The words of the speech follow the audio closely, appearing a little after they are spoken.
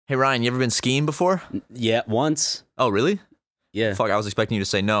Hey, Ryan, you ever been skiing before? Yeah, once. Oh, really? Yeah. Fuck, I was expecting you to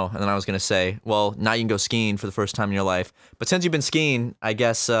say no, and then I was going to say, well, now you can go skiing for the first time in your life. But since you've been skiing, I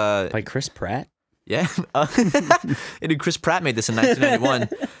guess... By Chris Pratt? Yeah. Dude, Chris Pratt made this in 1991.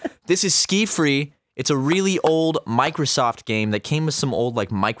 This is SkiFree. It's a really old Microsoft game that came with some old, like,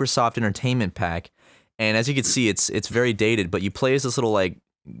 Microsoft Entertainment Pack. And as you can see, it's very dated, but you play as this little, like...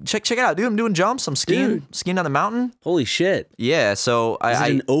 Check it out, dude. I'm doing jumps. I'm skiing down the mountain. Holy shit. Yeah, so Is it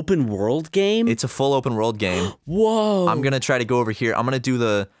an open world game? It's a full open world game. Whoa. I'm gonna try to go over here. I'm gonna do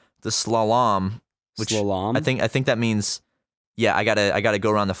the slalom. Which Slalom? I think that means, yeah, I gotta go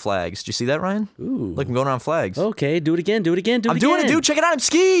around the flags. Do you see that, Ryan? Ooh. Look, I'm going around flags. Okay, do it again, do it again, do it again. I'm doing it, dude. Check it out. I'm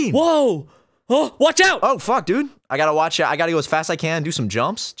skiing. Whoa. Oh, watch out. Oh, fuck, dude. I gotta watch it. I gotta go as fast as I can, do some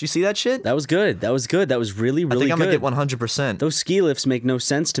jumps. Do you see that shit? That was good. That was good. That was really, really good. I think I'm gonna get 100%. Those ski lifts make no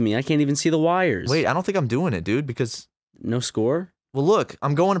sense to me. I can't even see the wires. Wait, I don't think I'm doing it, dude, because... No score? Well, look,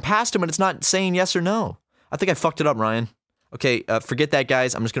 I'm going past him, and it's not saying yes or no. I think I fucked it up, Ryan. Okay, forget that,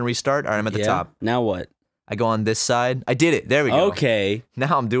 guys. I'm just gonna restart. All right, I'm at the top. Now what? I go on this side. I did it. There we go. Okay.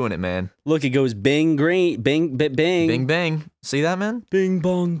 Now I'm doing it, man. Look, it goes bing, green, bing, bing, bing. Bing, bang. See that, man? Bing,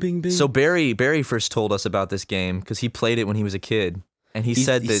 bong, bing, bing. So Barry first told us about this game because he played it when he was a kid. And he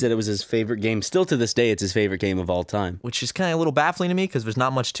said it was his favorite game. Still to this day, it's his favorite game of all time. Which is kind of a little baffling to me because there's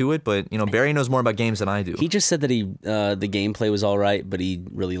not much to it. But, you know, Barry knows more about games than I do. He just said that the gameplay was all right, but he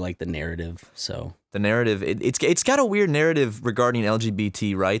really liked the narrative, so... The narrative, it's got a weird narrative regarding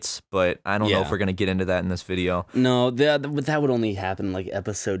LGBT rights, but I don't know if we're going to get into that in this video. No, that would only happen like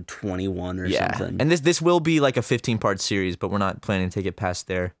episode 21 or something. And this will be like a 15-part series, but we're not planning to take it past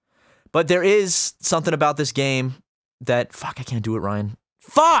there. But there is something about this game that, fuck, I can't do it, Ryan.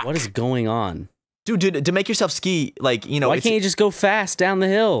 Fuck! What is going on? Dude, to make yourself ski, like, you know... Why can't you just go fast down the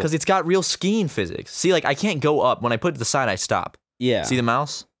hill? Because it's got real skiing physics. See, like, I can't go up. When I put it to the side, I stop. Yeah. See the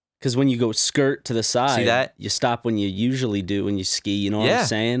mouse? Because when you go skirt to the side, see that? You stop when you usually do when you ski, you know what I'm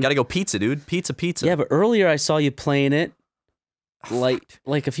saying? Gotta go pizza, dude. Pizza. Yeah, but earlier I saw you playing it,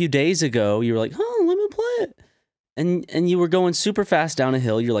 like a few days ago, you were like, oh, let me play it. And you were going super fast down a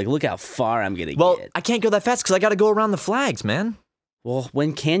hill. You're like, look how far I'm gonna get. Well, I can't go that fast because I gotta go around the flags, man. Well,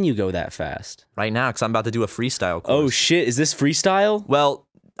 when can you go that fast? Right now, because I'm about to do a freestyle course. Oh shit, is this freestyle? Well,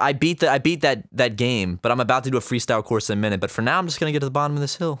 I beat that game, but I'm about to do a freestyle course in a minute. But for now, I'm just gonna get to the bottom of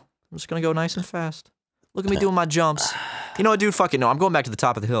this hill. I'm just gonna go nice and fast. Look at me doing my jumps. You know what, dude? Fuck it. No, I'm going back to the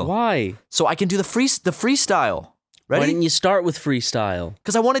top of the hill. Why? So I can do the freestyle. Ready? Why didn't you start with freestyle?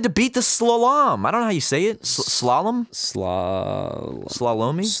 Because I wanted to beat the slalom. I don't know how you say it. Slalom?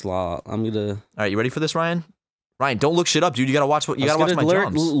 Slalomy? I'm gonna... All right, you ready for this, Ryan? Ryan, don't look shit up, dude. You gotta watch my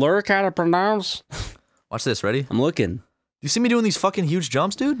jumps. Learn how to pronounce. Watch this. Ready? I'm looking. You see me doing these fucking huge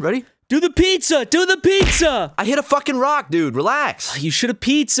jumps, dude? Ready? Do the pizza! Do the pizza! I hit a fucking rock, dude. Relax. You should have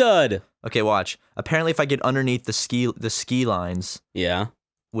pizza'd. Okay, watch. Apparently, if I get underneath the ski lines,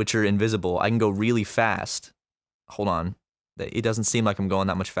 which are invisible, I can go really fast. Hold on. It doesn't seem like I'm going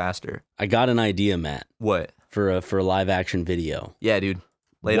that much faster. I got an idea, Matt. What? For a live action video. Yeah, dude.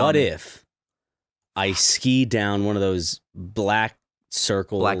 What if I ski down one of those black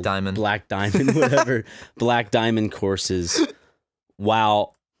diamond, whatever, black diamond courses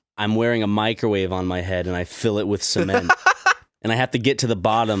while I'm wearing a microwave on my head and I fill it with cement and I have to get to the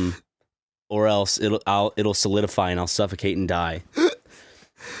bottom or else it'll solidify and I'll suffocate and die.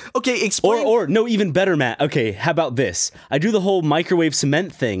 Okay, explain. Or no, even better, Matt. Okay, how about this? I do the whole microwave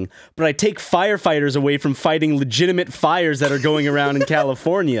cement thing, but I take firefighters away from fighting legitimate fires that are going around in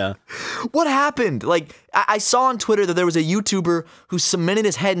California. What happened? Like, I saw on Twitter that there was a YouTuber who cemented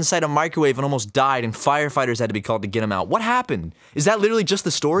his head inside a microwave and almost died, and firefighters had to be called to get him out. What happened? Is that literally just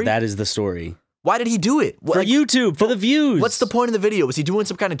the story? That is the story. Why did he do it? For YouTube, for the views. What's the point of the video? Was he doing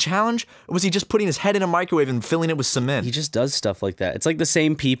some kind of challenge? Or was he just putting his head in a microwave and filling it with cement? He just does stuff like that. It's like the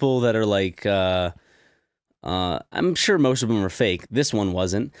same people that are like, I'm sure most of them are fake. This one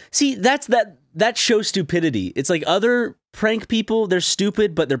wasn't. See, that shows stupidity. It's like other prank people, they're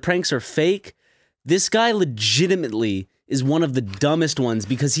stupid, but their pranks are fake. This guy legitimately is one of the dumbest ones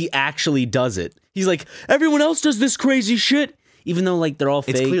because he actually does it. He's like, everyone else does this crazy shit. Even though, like, they're all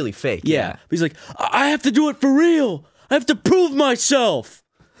fake. It's clearly fake, yeah. But he's like, I have to do it for real. I have to prove myself.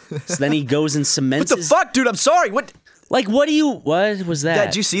 So then he goes and cements What the fuck, dude? I'm sorry. What? Like, what was that?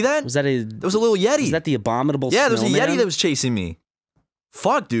 Did you see that? Was that a... There was a little Yeti. Was that the abominable Yeah, there was a snowman? Yeti that was chasing me.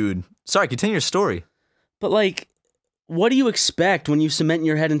 Fuck, dude. Sorry, continue your story. But, like, what do you expect when you cement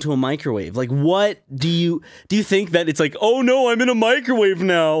your head into a microwave? Like, what do you think that it's like, oh no, I'm in a microwave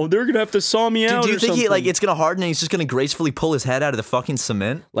now. They're gonna have to saw me out. Do you think something? it's gonna harden and he's just gonna gracefully pull his head out of the fucking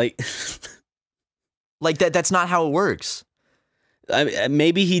cement? Like, like that's not how it works.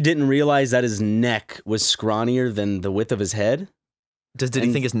 Maybe he didn't realize that his neck was scrawnier than the width of his head. Did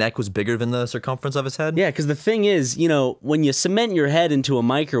he think his neck was bigger than the circumference of his head? Yeah, because the thing is, you know, when you cement your head into a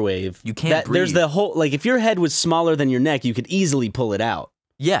microwave, you can't breathe. There's the whole, like, if your head was smaller than your neck, you could easily pull it out.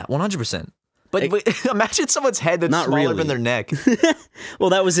 Yeah, 100%. But imagine someone's head that's smaller than their neck. Well,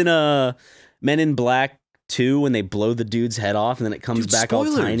 that was in Men in Black 2 when they blow the dude's head off and then it comes back all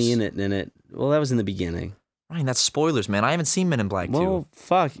tiny and it. Well, that was in the beginning. Ryan, that's spoilers, man. I haven't seen Men in Black 2. Well,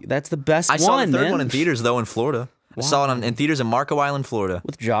 fuck, that's the best one, I saw the third one in theaters, though, in Florida. Wow. I saw it in theaters in Marco Island, Florida.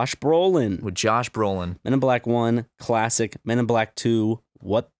 With Josh Brolin. Men in Black 1, classic. Men in Black 2,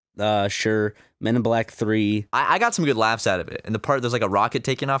 sure. Men in Black 3. I got some good laughs out of it. And the part, there's like a rocket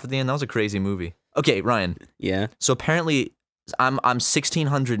taking off at the end. That was a crazy movie. Okay, Ryan. Yeah? So apparently, I'm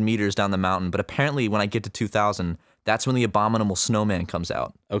 1,600 meters down the mountain, but apparently when I get to 2,000, that's when the Abominable Snowman comes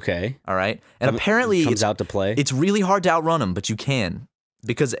out. Okay. All right? And apparently... comes out to play? It's really hard to outrun him, but you can.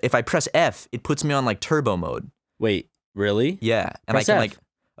 Because if I press F, it puts me on, like, turbo mode. Wait, really? Yeah. And press I can, F. like...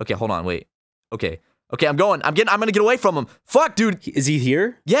 Okay, hold on, wait. Okay, I'm going. I'm gonna get away from him. Fuck, dude. Is he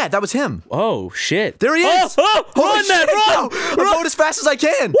here? Yeah, that was him. Oh, shit. There he is. Run, man, run! I'm going as fast as I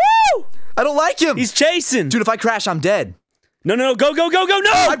can. Woo! I don't like him. He's chasing. Dude, if I crash, I'm dead. No, go, no!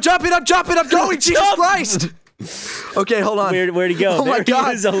 I'm jumping, I'm going, Jesus Christ. Okay, hold on. Where'd he go? Oh, my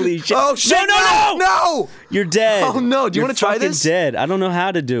God. Holy shit. Oh, shit, no! You're dead. Oh, no, do you want to try this? Dead. I don't know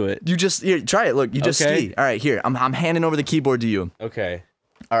how to do it. You just, here, try it, look, you just ski. All right, here, I'm handing over the keyboard to you. Okay.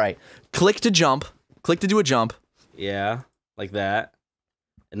 All right, click to jump. Click to do a jump. Yeah, like that.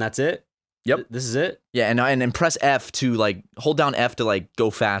 And that's it? Yep. This is it? Yeah, and press F to, like, hold down F to, like, go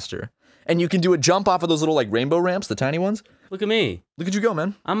faster. And you can do a jump off of those little, like, rainbow ramps, the tiny ones. Look at me. Look at you go,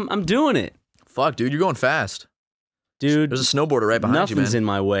 man. I'm doing it. Fuck, dude, you're going fast. Dude. There's a snowboarder right behind you, man. Nothing's in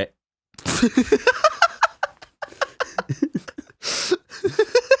my way.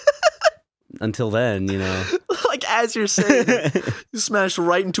 Until then, you know. Like, as you're saying it, you smashed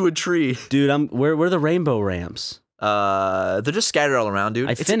right into a tree. Dude, where are the rainbow ramps? They're just scattered all around, dude.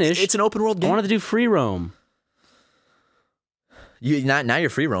 I finished. It's an open world game. I wanted to do free roam. Now you're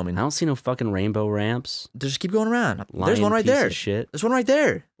free roaming. I don't see no fucking rainbow ramps. Just keep going around. There's one right there. Shit. There's one right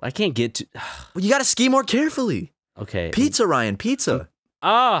there. I can't get to. Well, you gotta ski more carefully. Okay. Pizza, Ryan. Pizza.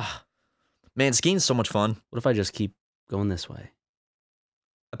 Man, skiing's so much fun. What if I just keep going this way?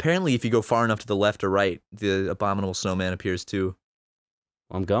 Apparently, if you go far enough to the left or right, the Abominable Snowman appears too.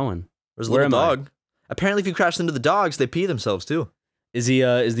 Well, I'm going. There's a little dog. Apparently, if you crash into the dogs, they pee themselves too. Is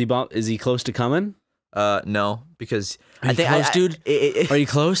he close to coming? No, because Are you close, dude? Are you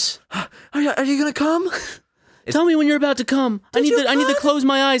close? Are you gonna come? Tell me when you're about to come. I need to close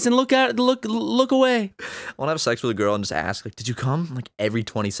my eyes and look away. I want to have sex with a girl and just ask, like, did you come? Like, every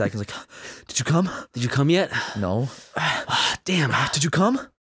 20 seconds, like, did you come? Did you come yet? No. Damn. Did you come?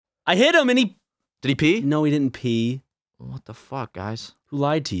 I hit him and he... Did he pee? No, he didn't pee. What the fuck, guys? Who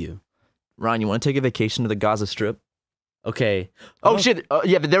lied to you? Ryan, you want to take a vacation to the Gaza Strip? Okay. Oh, shit.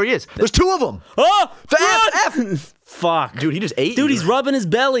 Yeah, but there he is. There's two of them. Oh! The F! Fuck. Dude, he just ate Dude, he's rubbing his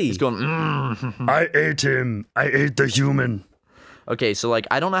belly. He's going, I ate him. I ate the human. Okay, so, like,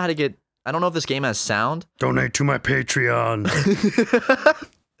 I don't know how to get... I don't know if this game has sound. Donate to my Patreon.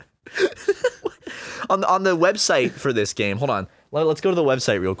 on the website for this game, hold on. Let's go to the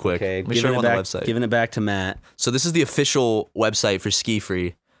website real quick. Okay, Let me show you on the website. Giving it back to Matt. So this is the official website for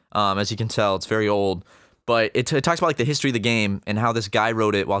SkiFree. As you can tell, it's very old. But it talks about, like, the history of the game and how this guy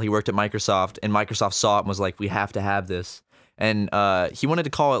wrote it while he worked at Microsoft, and Microsoft saw it and was like, we have to have this. And he wanted to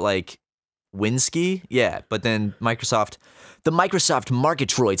call it, like, Winski? Yeah, but then the Microsoft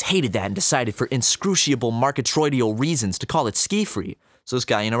Marketroids hated that and decided for inscrutable marketroidial reasons to call it SkiFree. So this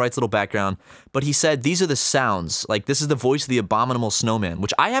guy, writes a little background, but he said, these are the sounds. Like, this is the voice of the Abominable Snowman,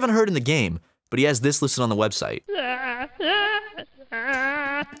 which I haven't heard in the game, but he has this listed on the website.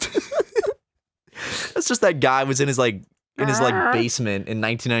 That's just that guy was in his basement in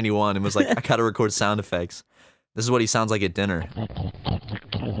 1991 and was like, I gotta record sound effects. This is what he sounds like at dinner.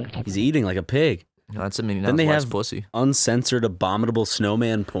 He's eating like a pig. No, that's not Then they wife's have pussy. Uncensored Abominable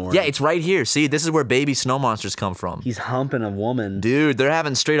Snowman porn. Yeah, it's right here. See, this is where baby snow monsters come from. He's humping a woman. Dude, they're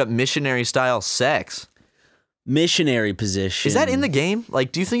having straight up missionary style sex. Missionary position. Is that in the game?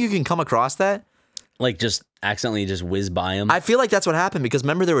 Like, do you think you can come across that? Like, just accidentally just whiz by him? I feel like that's what happened because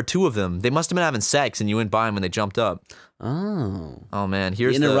remember there were two of them. They must have been having sex and you went by them when they jumped up. Oh. Oh, man. He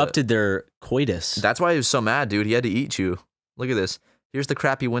interrupted their coitus. That's why he was so mad, dude. He had to eat you. Look at this. Here's the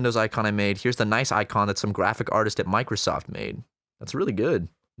crappy Windows icon I made. Here's the nice icon that some graphic artist at Microsoft made. That's really good.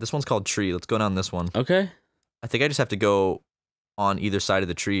 This one's called Tree. Let's go down this one. Okay. I think I just have to go on either side of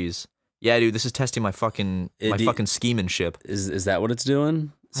the trees. Yeah, dude, this is testing my fucking scheemanship. Is that what it's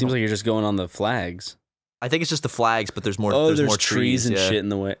doing? Seems like you're just going on the flags. I think it's just the flags, but there's more. Oh, there's more trees and shit in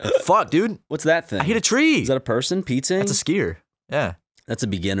the way. Fuck, dude. What's that thing? I hit a tree. Is that a person? Pizza? That's a skier. Yeah. That's a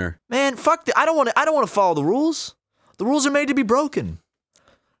beginner. Man, fuck. I don't want to follow the rules. The rules are made to be broken.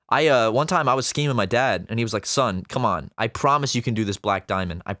 One time I was skiing with my dad, and he was like, "Son, come on. I promise you can do this black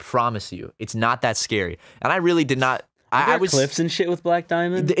diamond. I promise you. It's not that scary." And I really did not. I was cliffs and shit with black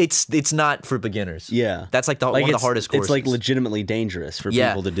diamond. It's not for beginners. Yeah, that's like one of the hardest courses. It's like legitimately dangerous for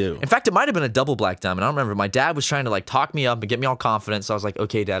people to do. In fact, it might have been a double black diamond. I don't remember. My dad was trying to like talk me up and get me all confident. So I was like,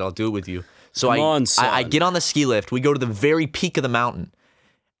 "Okay, Dad, I'll do it with you." So I get on the ski lift. We go to the very peak of the mountain,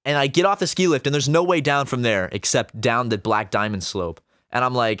 and I get off the ski lift, and there's no way down from there except down the black diamond slope. And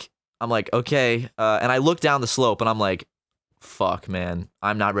I'm like, okay. And I look down the slope, and I'm like, fuck, man,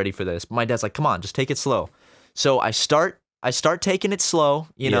 I'm not ready for this. But my dad's like, come on, just take it slow. So I start taking it slow,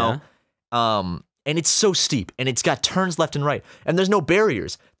 you know, and it's so steep, and it's got turns left and right, and there's no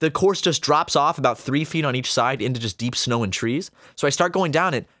barriers. The course just drops off about 3 feet on each side into just deep snow and trees. So I start going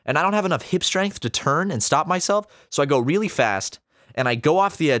down it, and I don't have enough hip strength to turn and stop myself, so I go really fast, and I go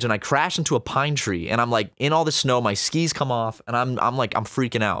off the edge, and I crash into a pine tree, and I'm like in all the snow, my skis come off, and I'm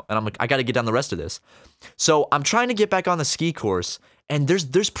freaking out, and I'm like, I got to get down the rest of this. So I'm trying to get back on the ski course, and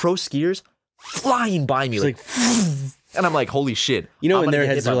there's pro skiers flying by me, like and I'm like, holy shit. You know, in their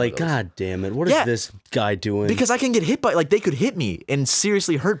heads, they're like, God damn it, what is this guy doing? Because I can get hit by, like, they could hit me and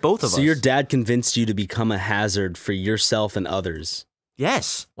seriously hurt both of us. So your dad convinced you to become a hazard for yourself and others.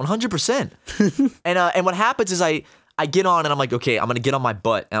 Yes, 100%. And what happens is I get on and I'm like, okay, I'm gonna get on my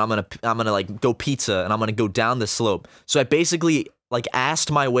butt and I'm gonna like go pizza and I'm gonna go down the slope. So I basically like assed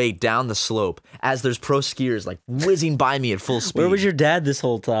my way down the slope as there's pro skiers like whizzing by me at full speed. Where was your dad this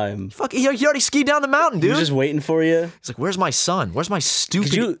whole time? Fuck, he already skied down the mountain, dude. He was just waiting for you. He's like, where's my son? Where's my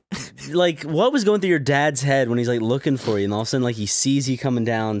stupid? Like, what was going through your dad's head when he's like looking for you, and all of a sudden like he sees you coming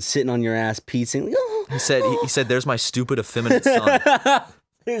down, sitting on your ass, pizzing? Like, oh, he said, there's my stupid effeminate son.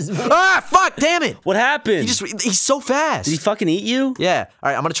 Fuck, damn it. What happened? He's so fast. Did he fucking eat you? Yeah. All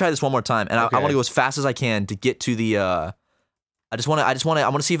right, I'm gonna try this one more time, and I want to go as fast as I can to get to the. I want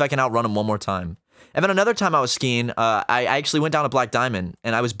to see if I can outrun him one more time. And then another time I was skiing, I actually went down a black diamond,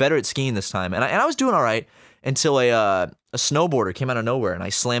 and I was better at skiing this time, and I was doing all right until a snowboarder came out of nowhere, and I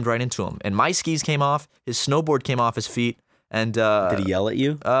slammed right into him, and my skis came off, his snowboard came off his feet, and did he yell at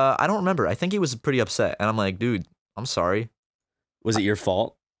you? I don't remember. I think he was pretty upset, and I'm like, dude, I'm sorry. Was it your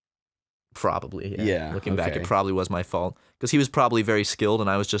fault? Probably. Yeah. Looking back, it probably was my fault because he was probably very skilled, and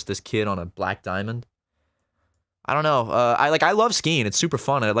I was just this kid on a black diamond. I don't know. I love skiing. It's super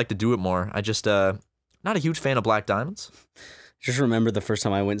fun. I'd like to do it more. I just not a huge fan of black diamonds. Just remember the first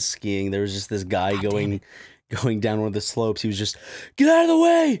time I went skiing, there was just this guy going down one of the slopes. He was just, get out of the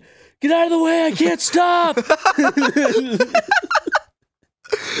way! Get out of the way! I can't stop!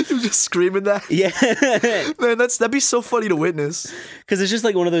 You were just screaming that? Yeah. Man, that'd be so funny to witness. Because it's just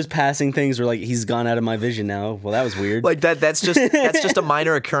like one of those passing things where like he's gone out of my vision now. Well, that was weird. Like that's just a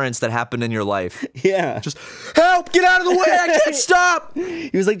minor occurrence that happened in your life. Yeah. Just help! Get out of the way! I can't stop!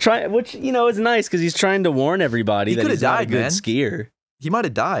 He was like trying, which you know is nice because he's trying to warn everybody that he's not a good skier. He might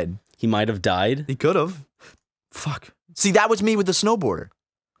have died. He might have died. He could have. Fuck. See, that was me with the snowboarder.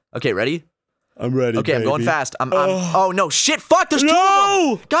 Okay, ready? I'm ready. Okay, baby. I'm going fast. Oh no, shit! Fuck! There's two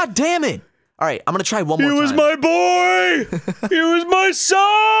of them. God damn it! All right, I'm gonna try one more time. He was my boy. He was my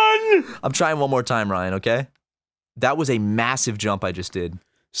son. I'm trying one more time, Ryan. Okay? That was a massive jump I just did.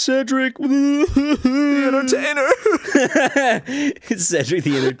 Cedric the Entertainer. Cedric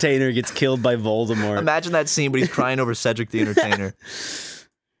the Entertainer gets killed by Voldemort. Imagine that scene, but he's crying over Cedric the Entertainer.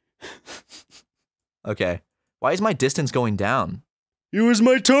 Okay. Why is my distance going down? He was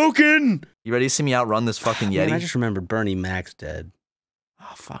my token! You ready to see me outrun this fucking Yeti? Man, I just remembered Bernie Mac's dead.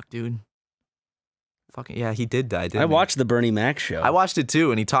 Oh, fuck, dude. Fucking, yeah, he did die, didn't he? I watched the Bernie Mac show. I watched it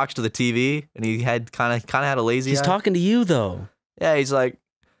too, and he talks to the TV, and he had kind of had a lazy eye. He's talking to you, though. Yeah, he's like,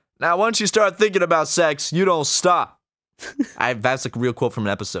 now once you start thinking about sex, you don't stop. That's like a real quote from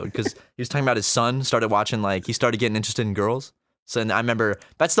an episode, because he was talking about his son started watching, like, he started getting interested in girls. So I remember,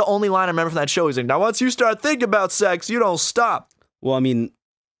 that's the only line I remember from that show. He's like, now once you start thinking about sex, you don't stop. Well, I mean,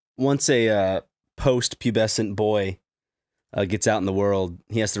 once a post-pubescent boy gets out in the world,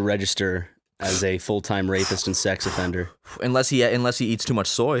 he has to register as a full-time rapist and sex offender. Unless he eats too much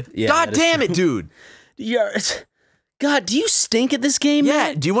soy. Yeah, God damn it, dude! God, do you stink at this game? Yeah.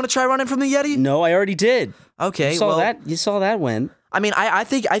 Matt? Do you want to try running from the Yeti? No, I already did. Okay. You saw that went. I mean, I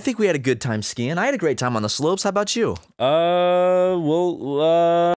think we had a good time skiing. I had a great time on the slopes. How about you?